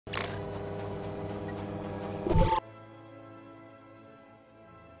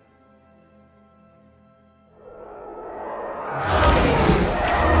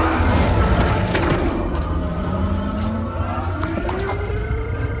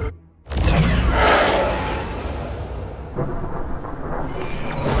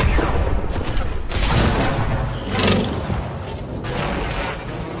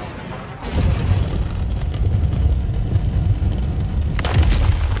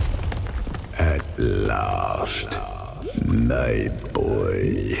last, my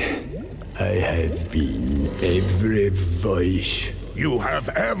boy. I have been every voice you have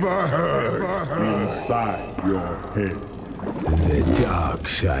ever heard inside your head. The dark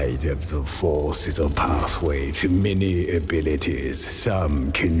side of the Force is a pathway to many abilities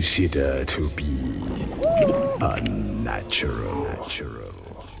some consider to be unnatural.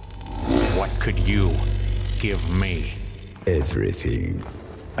 What could you give me? Everything.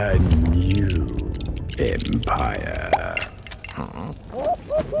 A new empire.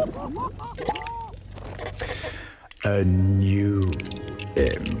 A new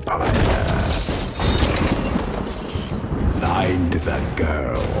empire. Find the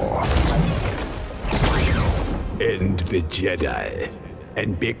girl. End the Jedi.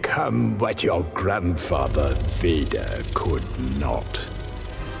 And become what your grandfather Vader could not.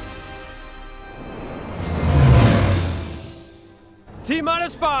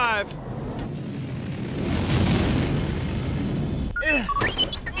 T-minus 5.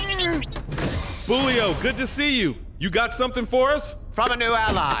 Bulio, good to see you. You got something for us? From a new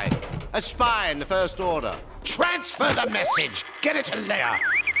ally. A spy in the First Order. Transfer the message! Get it to Leia!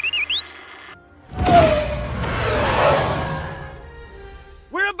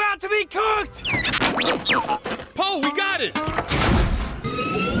 We're about to be cooked! Poe, we got it!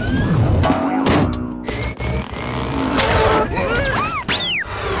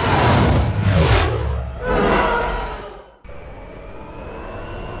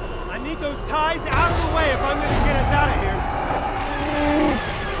 I need those ties out of the way if I'm gonna get us out of here.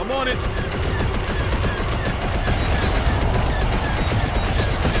 I'm on it.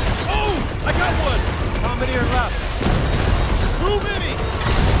 I got one! How many are left? Too many!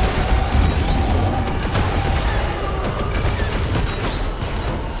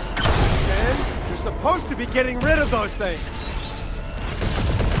 Ben, you're supposed to be getting rid of those things.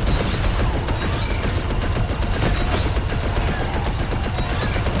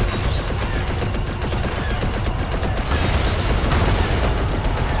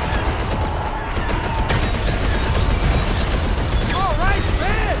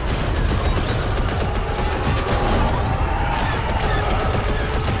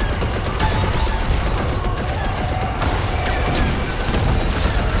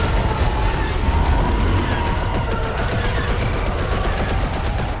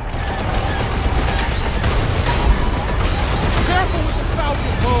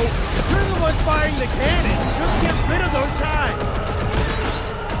 Firing the cannon! Just get rid of those ties!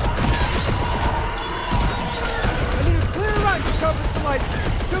 I need a clear run to cover the light.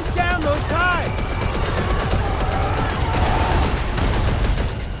 Shoot down those ties!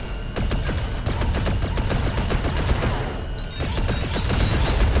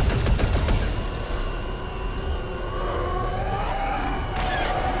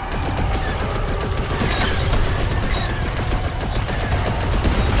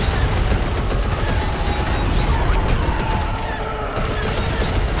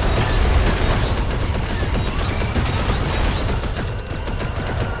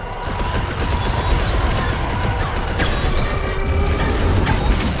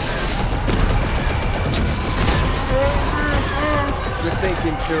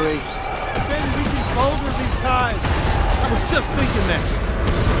 Maybe we can boulder these ties. I was just thinking that.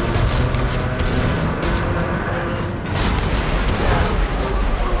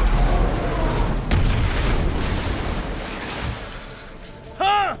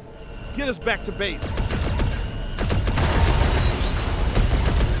 Ha! Get us back to base.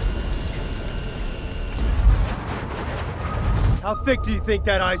 How thick do you think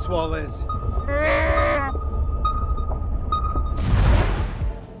that ice wall is?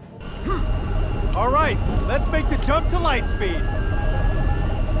 All right, let's make the jump to light speed.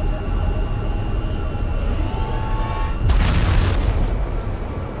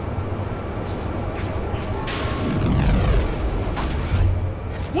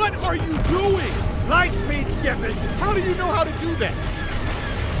 What are you doing? Light speed skipping. How do you know how to do that?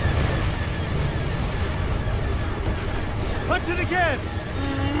 Punch it again.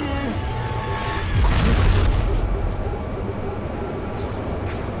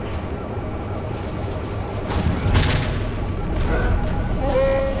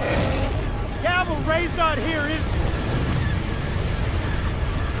 Ray's not here, is she?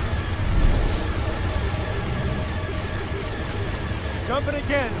 Jumping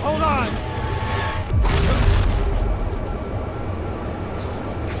again. Hold on.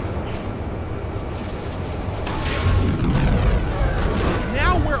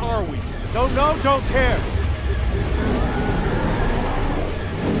 Now where are we? Don't know, don't care.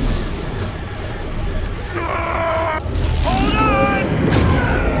 Hold on!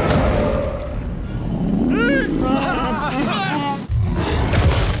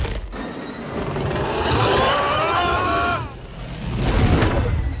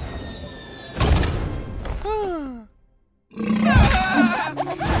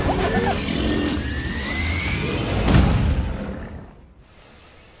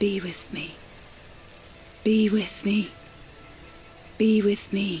 Be with me. Be with me. Be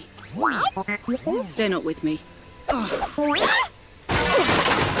with me. They're not with me.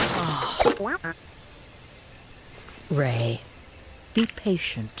 Ray, be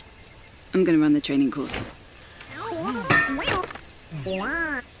patient. I'm gonna run the training course.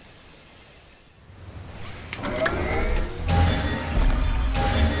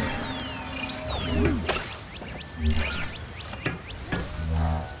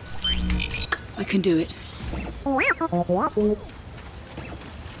 I can do it.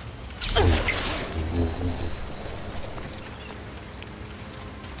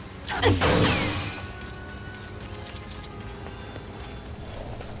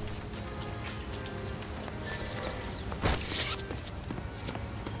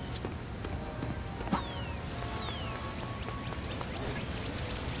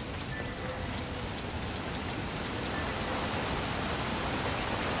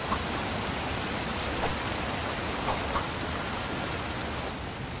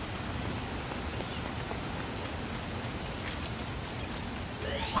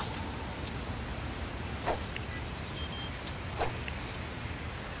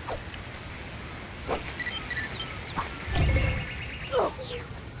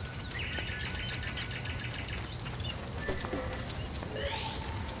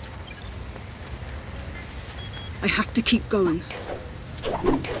 I have to keep going.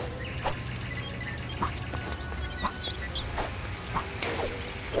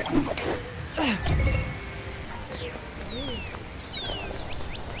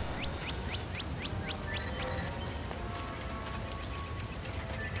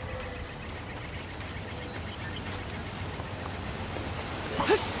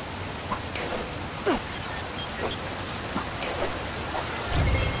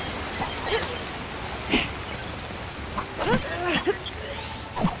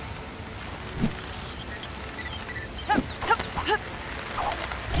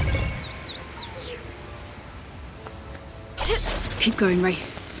 Keep going, Ray.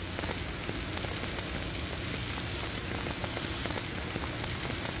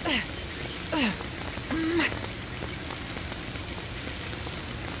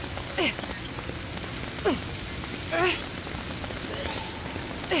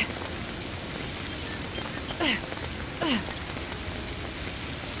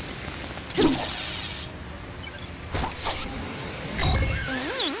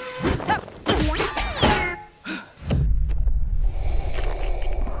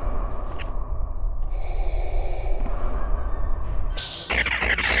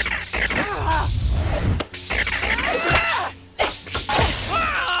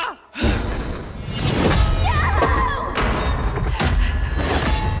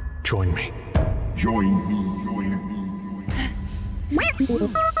 Join me. Join me. Join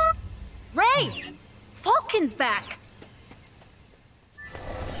me. Ray! Falcon's back!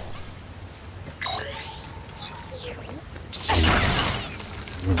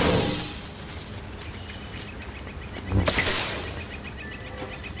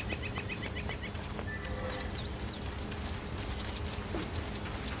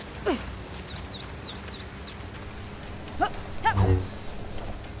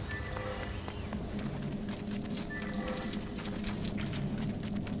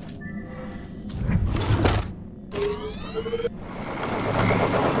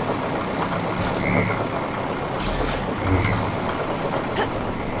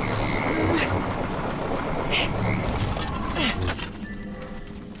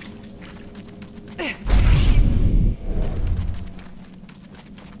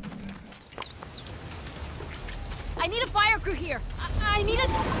 I need a fire crew here. I need a...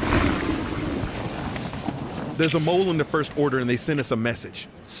 There's a mole in the First Order and they sent us a message.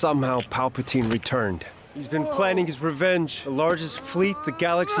 Somehow Palpatine returned. He's been planning his revenge. The largest fleet the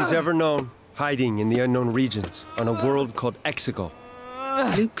galaxy's ever known. Hiding in the unknown regions on a world called Exegol.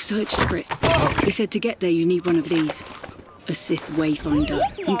 Luke searched for it. He said to get there you need one of these. A Sith Wayfinder.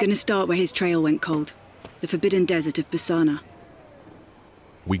 I'm gonna start where his trail went cold. The Forbidden Desert of Basana.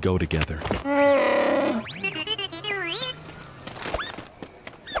 We go together.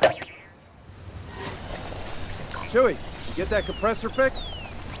 Chewie, you get that compressor fixed?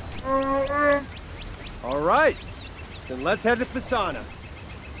 All right, then let's head to Basana.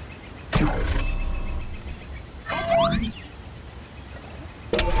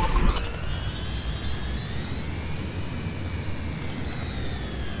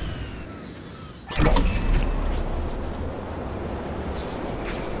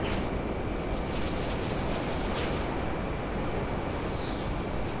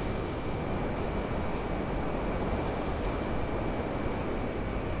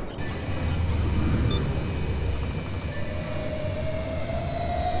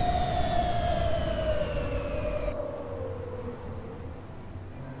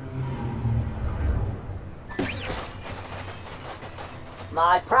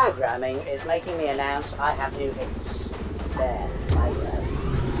 My programming is making me announce I have new hits. There, I go.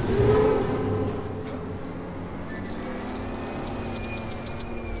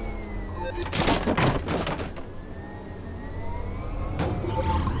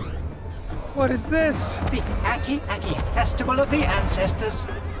 What is this? The Aki Aki Festival of the Ancestors.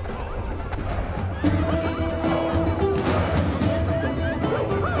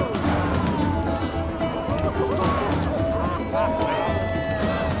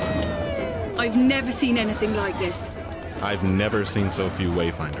 I've never seen anything like this. I've never seen so few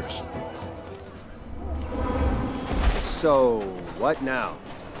wayfinders. So, what now?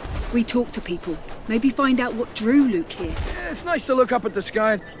 We talk to people. Maybe find out what drew Luke here. Yeah, it's nice to look up at the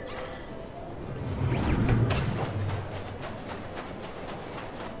sky.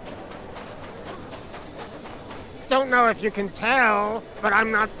 Don't know if you can tell, but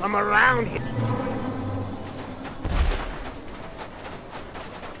I'm not from around here.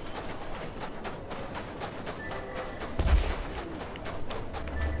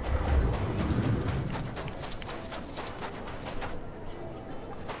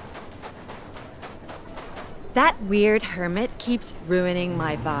 That weird hermit keeps ruining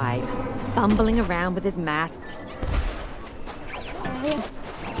my vibe, fumbling around with his mask.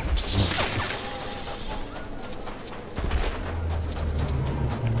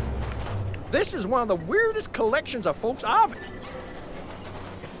 This is one of the weirdest collections of folks I've...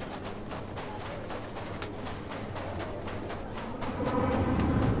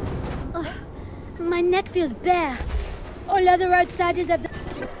 My neck feels bare. All other outsiders have the...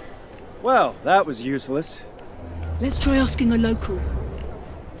 Well, that was useless. Let's try asking a local.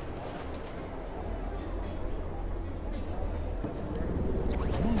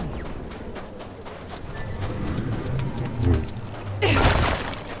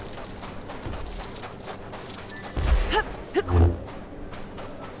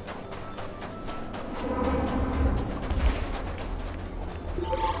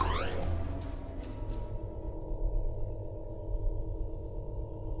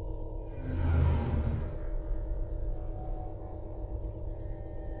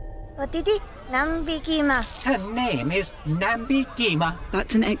 Her name is Nambikima.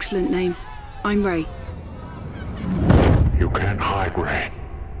 That's an excellent name. I'm Ray. You can't hide, Ray.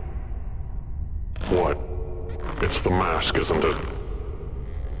 What? It's the mask, isn't it?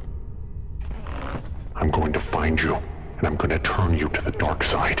 I'm going to find you, and I'm going to turn you to the dark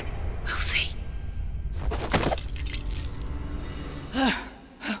side. We'll see.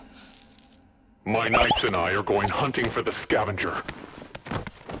 My knights and I are going hunting for the scavenger.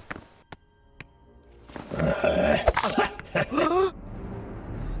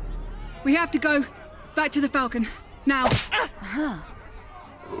 We have to go. Back to the Falcon. Now.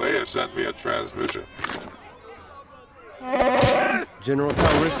 Leia sent me a transmission. General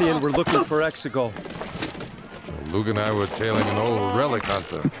Calrissian, we're looking for Exegol. Luke and I were tailing an old relic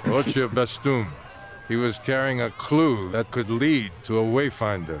hunter, Ocha Bestum. He was carrying a clue that could lead to a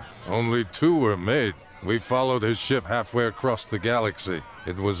wayfinder. Only 2 were made. We followed his ship halfway across the galaxy.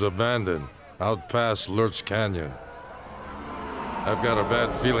 It was abandoned, out past Lurch Canyon. I've got a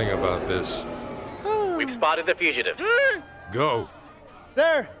bad feeling about this. We've spotted the fugitive. Go.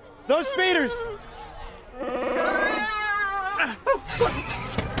 There! Those speeders!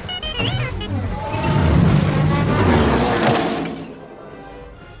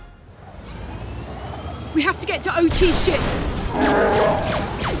 We have to get to OT's ship.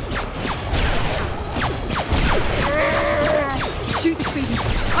 Shoot the speeders.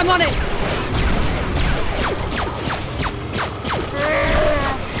 I'm on it.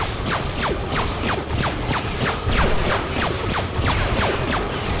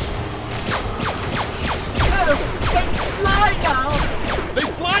 They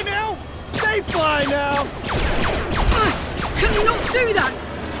fly now? They fly now! Can you not do that?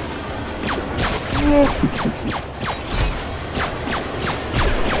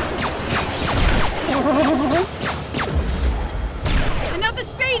 Another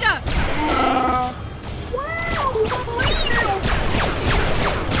speeder!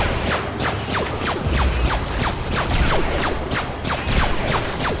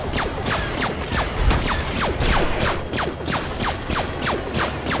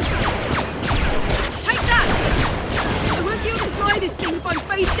 Take that! I won't be able to fly this thing if I'm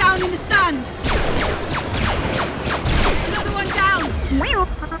face down in the sand.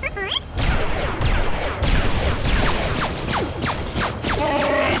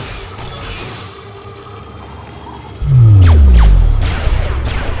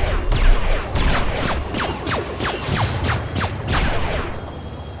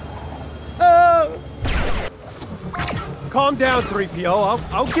 Calm down, 3PO.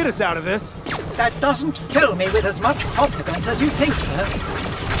 I'll get us out of this. That doesn't fill me with as much confidence as you think, sir.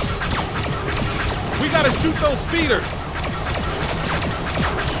 We gotta shoot those speeders!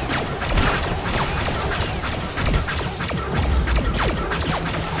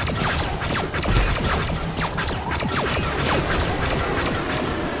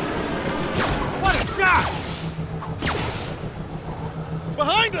 What a shot!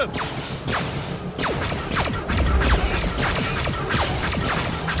 Behind us!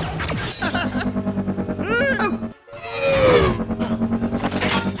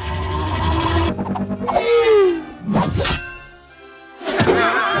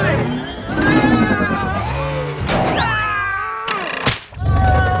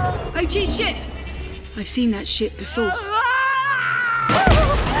 OG ship! I've seen that ship before.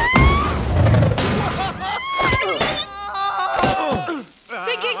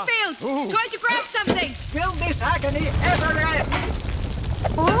 Sinking field! Try to grab something! Fill this agony everywhere!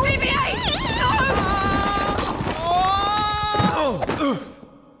 BB-8!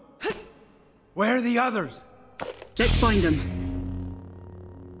 Where are the others? Let's find them.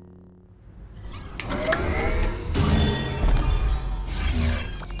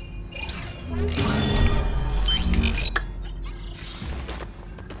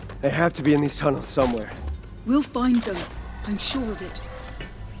 They have to be in these tunnels somewhere. We'll find them. I'm sure of it.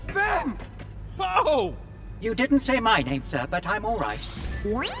 Ben! Bo! You didn't say my name, sir, but I'm all right.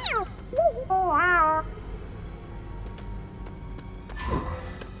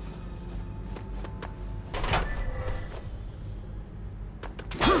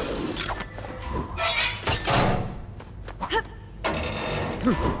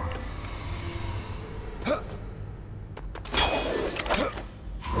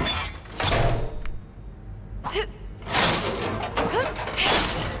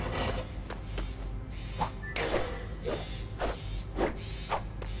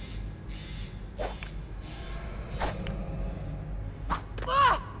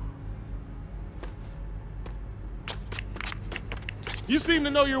 You seem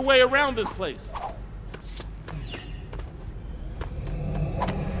to know your way around this place.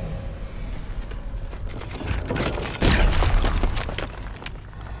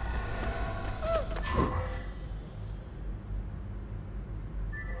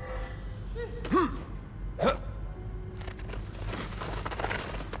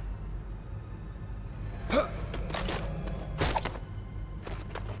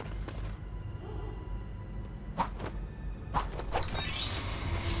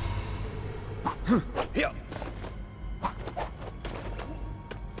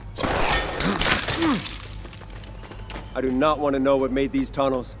 I do not want to know what made these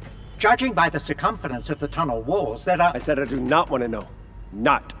tunnels. Judging by the circumference of the tunnel walls, there are... I said I do not want to know.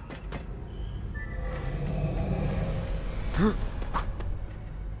 Not.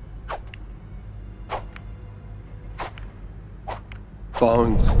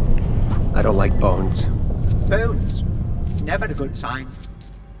 Bones. I don't like bones. Bones. Never a good sign.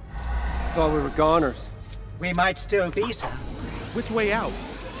 I thought we were goners. We might still be, sir. Which way out?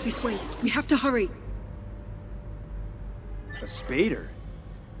 This way. We have to hurry. A speeder?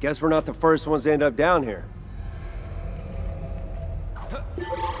 Guess we're not the first ones to end up down here.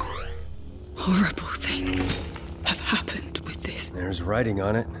 Horrible things have happened with this. There's writing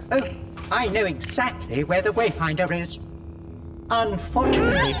on it. Oh, I know exactly where the Wayfinder is.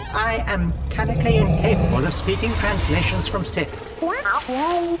 Unfortunately, I am mechanically incapable of speaking translations from Sith.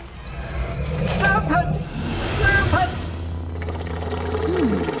 Serpent! Serpent!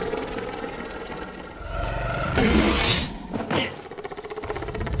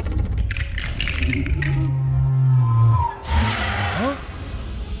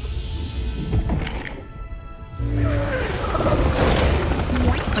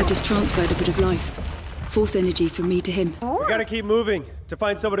 I just transferred a bit of life. Force energy from me to him. We gotta keep moving to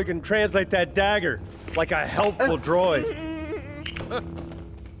find someone who can translate that dagger, like a helpful droid.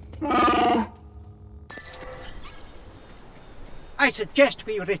 I suggest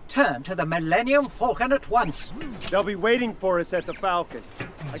we return to the Millennium Falcon at once. They'll be waiting for us at the Falcon.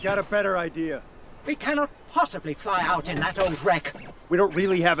 I got a better idea. We cannot possibly fly out in that old wreck. We don't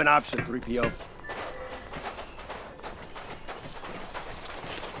really have an option, 3PO.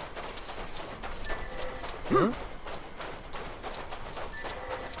 Huh?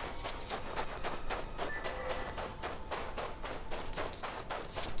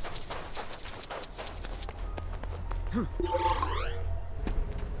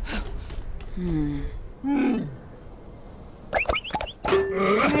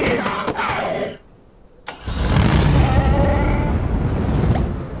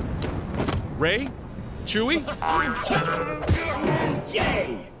 Ray? Chewie?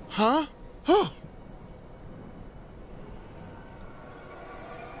 Yay! Huh?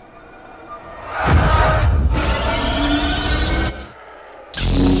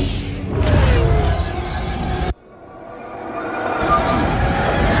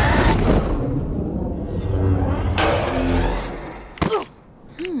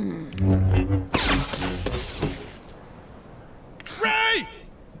 Ray!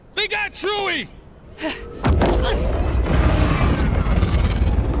 They got Chewie!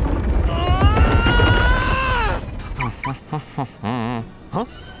 Huh?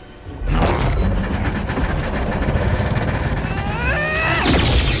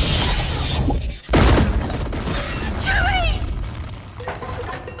 Chewie!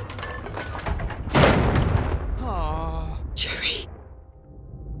 Chewie.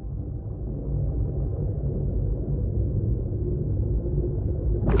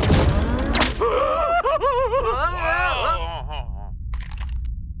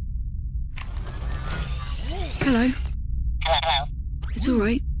 Hello. Hello. It's all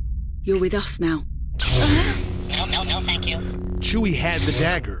right. You're with us now. No, thank you. Chewie had the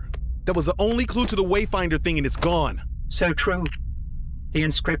dagger. That was the only clue to the Wayfinder thing, and it's gone. So true. The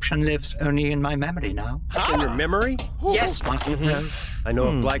inscription lives only in my memory now. In your memory? Yes, Master. I know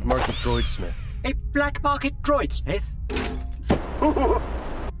a black market droidsmith. A black market droidsmith?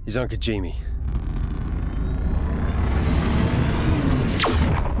 He's on Kijimi.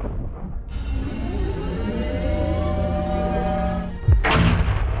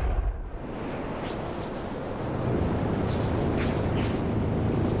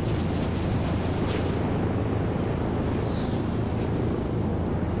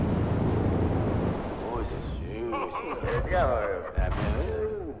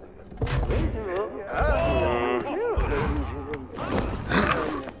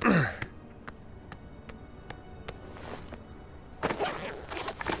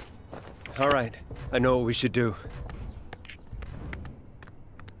 All right, I know what we should do.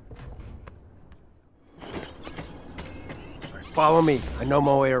 All right, follow me. I know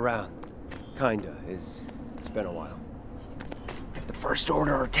my way around. Kinda. It's been a while. The First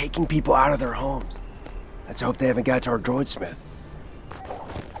Order are taking people out of their homes. Let's hope they haven't got to our droidsmith.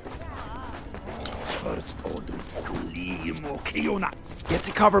 Get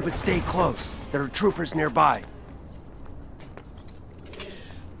to cover, but stay close. There are troopers nearby.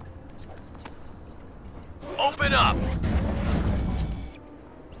 Open up!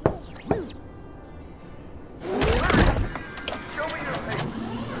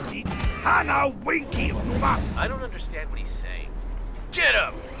 I don't understand what he's saying. Get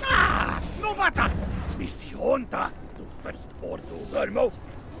him! Ah! No mata! Misionta! Tu First Order vermo!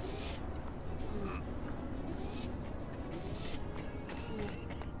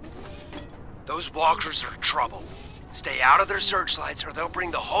 Those walkers are trouble. Stay out of their searchlights or they'll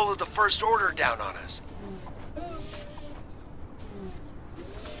bring the whole of the First Order down on us.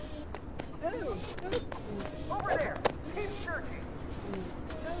 Over there! Keep searching!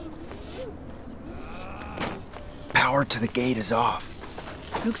 Power to the gate is off.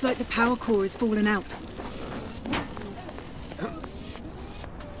 Looks like the power core has fallen out.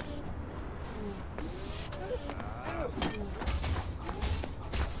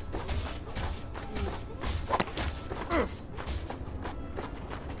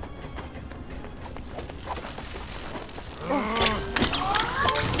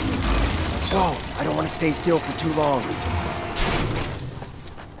 Stay still for too long.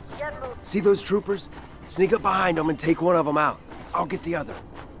 See those troopers? Sneak up behind them and take one of them out. I'll get the other.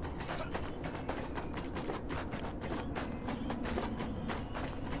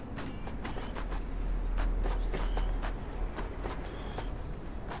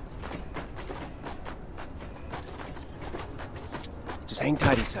 Just hang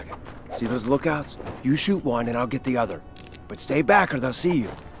tight a second. See those lookouts? You shoot one and I'll get the other. But stay back or they'll see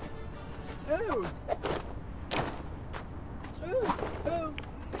you.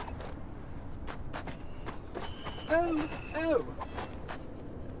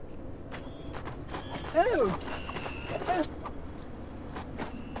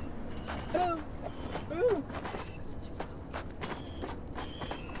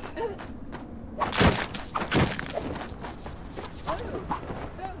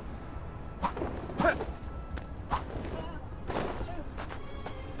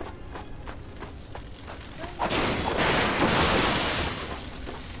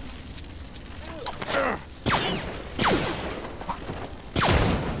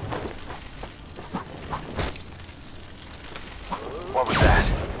 What was that?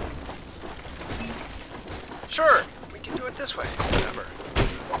 Sure, we can do it this way. Whatever.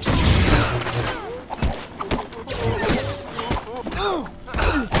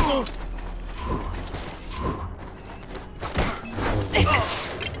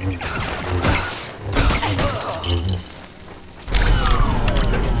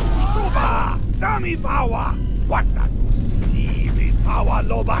 Mami Bawa! What a sleepy Bawa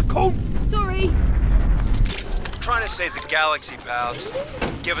Lobacum! Sorry. Trying to save the galaxy, pal. Just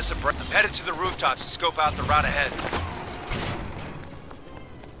give us a break. I'm headed to the rooftops to scope out the route ahead.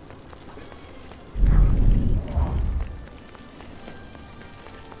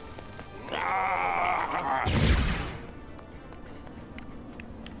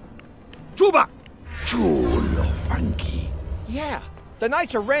 Juba! Chulo funky. Yeah, the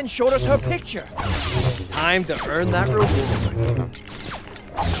Knights of Ren showed us her picture. Time to earn that reward.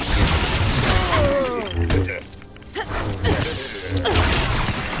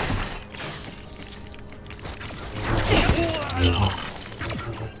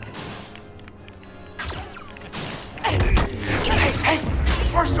 Hey!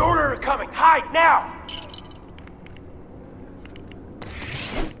 First Order are coming! Hide now!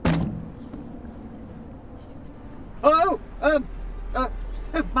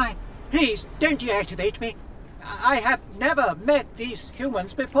 My, please, don't deactivate me. I have never met these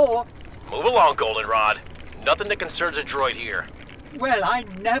humans before. Move along, Goldenrod. Nothing that concerns a droid here. Well, I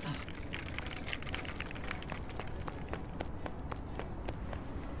never.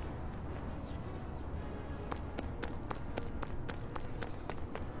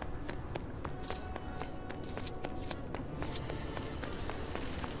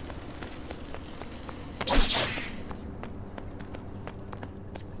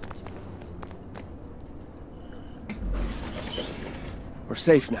 We're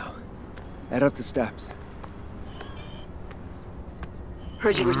safe now. Head up the steps.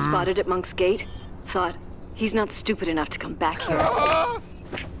 Heard you were spotted at Monk's Gate. Thought, he's not stupid enough to come back here.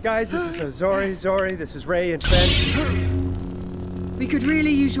 Guys, this is Zori, this is Ray and Fenn. We could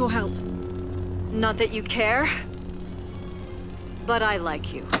really use your help. Not that you care, but I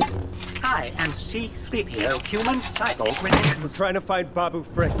like you. I am C-3PO, human cyborg relation. We're trying to find Babu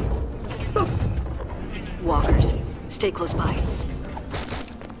Frick. Walkers, stay close by.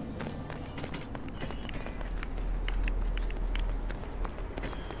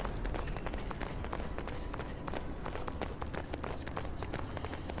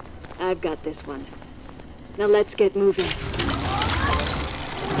 I've got this one. Now let's get moving.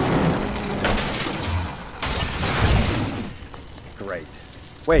 Great.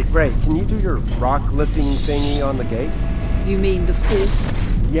 Wait, Ray, can you do your rock lifting thingy on the gate? You mean the Force?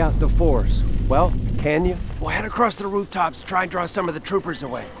 Yeah, the Force. Well, can you? We'll head across the rooftops, try and draw some of the troopers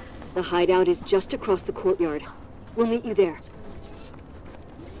away. The hideout is just across the courtyard. We'll meet you there.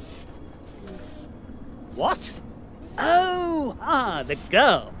 What? Oh, the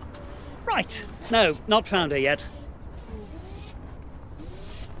girl. Right. No, not found her yet.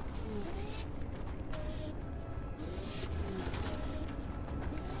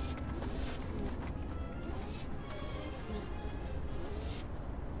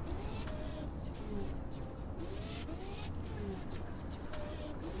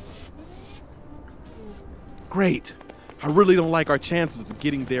 Great. I really don't like our chances of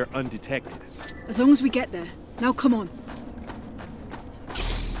getting there undetected. As long as we get there. Now come on.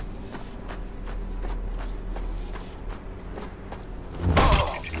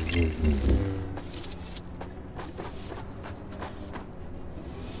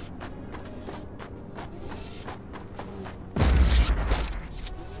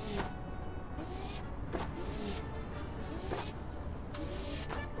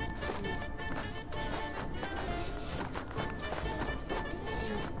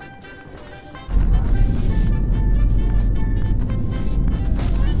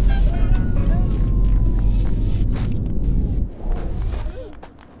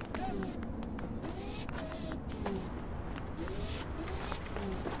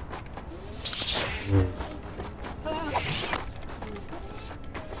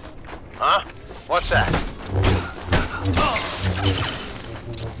 Huh? What's that?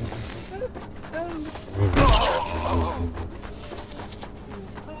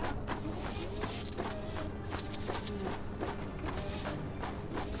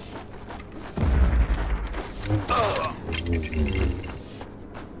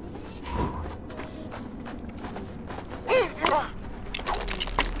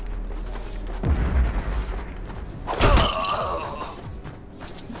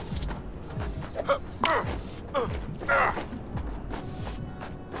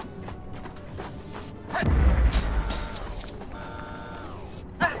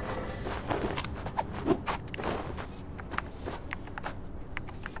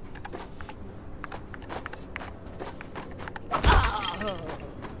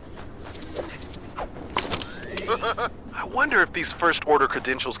 I wonder if these First Order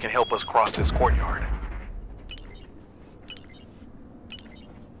credentials can help us cross this courtyard.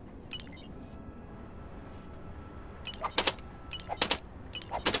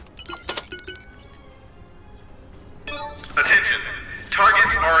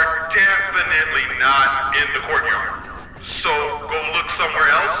 somewhere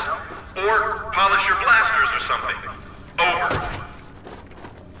else? Or polish your blasters or something. Over.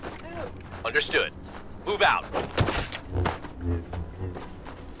 Understood. Move out.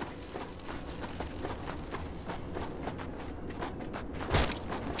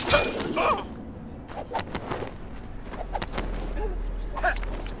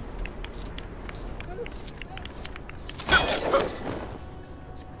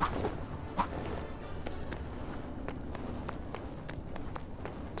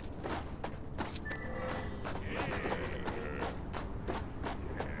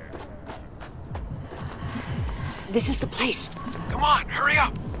 This is the place. Come on, hurry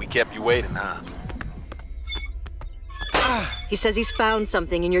up. We kept you waiting, huh? He says he's found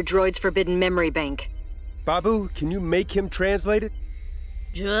something in your droid's forbidden memory bank. Babu, can you make him translate it?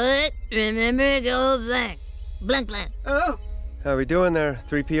 Droid, remember, go blank. Blank, blank. Oh. How we doing there,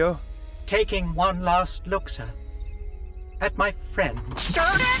 3PO? Taking one last look, sir. At my friend.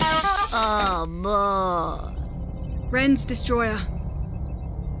 Oh, boy. Ren's destroyer.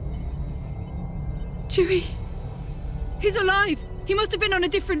 Chewie. He's alive! He must have been on a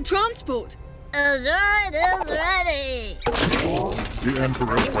different transport! The droid is ready! The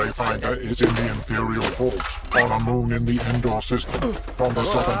Emperor's Wayfinder is in the Imperial Vault, on a moon in the Endor system, from the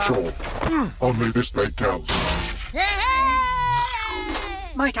southern shore. Only this they tell.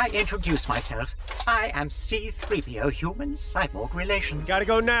 Might I introduce myself? I am C-3PO Human-Cyborg Relations. Gotta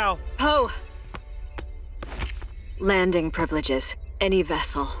go now. Poe! Landing privileges. Any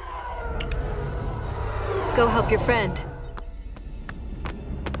vessel. Go help your friend.